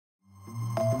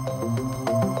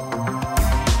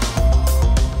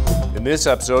In this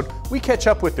episode, we catch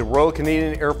up with the Royal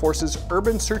Canadian Air Force's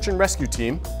Urban Search and Rescue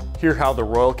Team, hear how the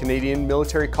Royal Canadian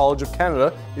Military College of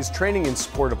Canada is training in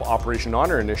support of Operation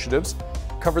Honor initiatives,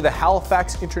 cover the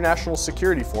Halifax International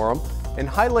Security Forum, and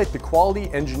highlight the Quality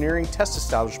Engineering Test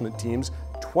Establishment Team's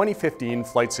 2015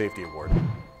 Flight Safety Award.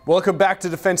 Welcome back to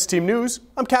Defense Team News.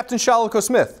 I'm Captain Shalako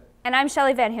Smith. And I'm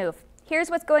Shelley Van Hoof. Here's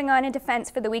what's going on in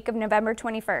defense for the week of November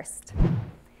 21st.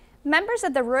 Members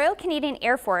of the Royal Canadian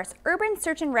Air Force Urban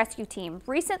Search and Rescue Team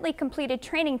recently completed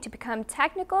training to become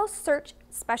technical search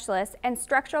specialists and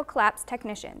structural collapse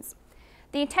technicians.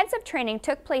 The intensive training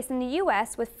took place in the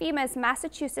U.S. with FEMA's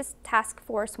Massachusetts Task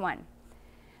Force 1.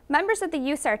 Members of the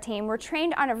USAR team were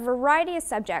trained on a variety of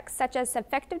subjects such as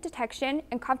effective detection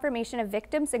and confirmation of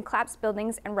victims in collapsed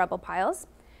buildings and rubble piles,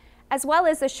 as well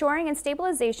as the shoring and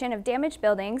stabilization of damaged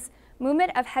buildings,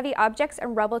 movement of heavy objects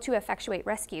and rubble to effectuate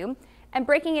rescue, and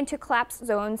breaking into collapsed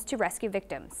zones to rescue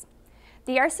victims.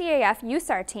 The RCAF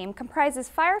USAR team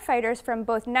comprises firefighters from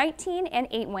both 19 and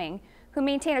 8 Wing who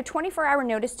maintain a 24-hour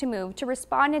notice to move to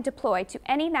respond and deploy to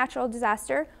any natural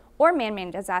disaster or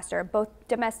man-made disaster, both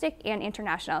domestic and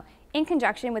international, in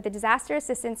conjunction with the Disaster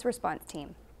Assistance Response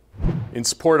Team. In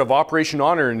support of Operation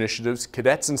Honor initiatives,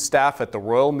 cadets and staff at the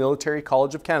Royal Military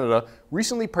College of Canada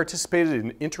recently participated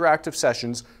in interactive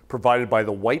sessions provided by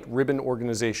the White Ribbon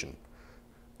organization.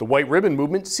 The White Ribbon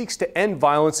movement seeks to end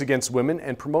violence against women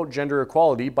and promote gender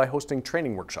equality by hosting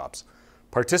training workshops.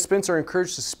 Participants are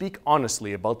encouraged to speak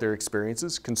honestly about their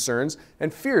experiences, concerns,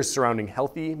 and fears surrounding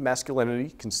healthy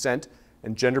masculinity, consent,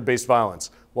 and gender-based violence,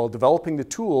 while developing the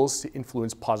tools to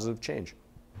influence positive change.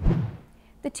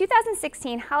 The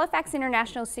 2016 Halifax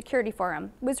International Security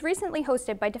Forum was recently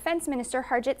hosted by Defense Minister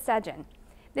Harjit Sajjan.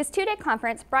 This two-day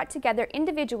conference brought together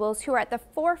individuals who are at the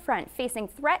forefront facing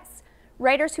threats,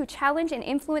 writers who challenge and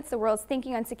influence the world's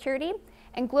thinking on security,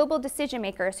 and global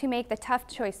decision-makers who make the tough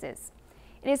choices.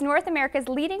 It is North America's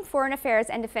leading foreign affairs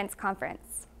and defense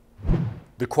conference.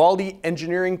 The Quality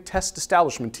Engineering Test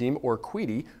Establishment Team, or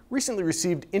QETE, recently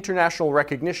received international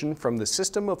recognition from the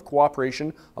System of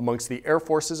Cooperation amongst the Air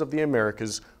Forces of the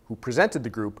Americas, who presented the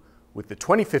group with the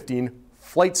 2015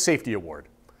 Flight Safety Award.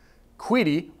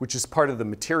 QETE, which is part of the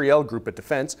Materiel Group at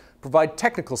Defense, provide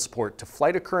technical support to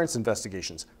flight occurrence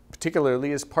investigations,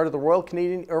 particularly as part of the Royal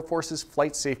Canadian Air Force's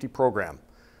Flight Safety Program.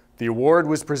 The award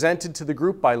was presented to the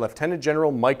group by Lieutenant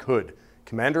General Mike Hood,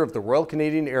 Commander of the Royal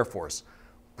Canadian Air Force.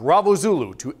 Bravo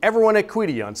Zulu to everyone at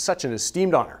QETE on such an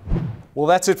esteemed honor. Well,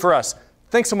 that's it for us.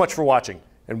 Thanks so much for watching,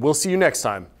 and we'll see you next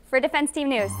time for Defense Team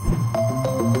News.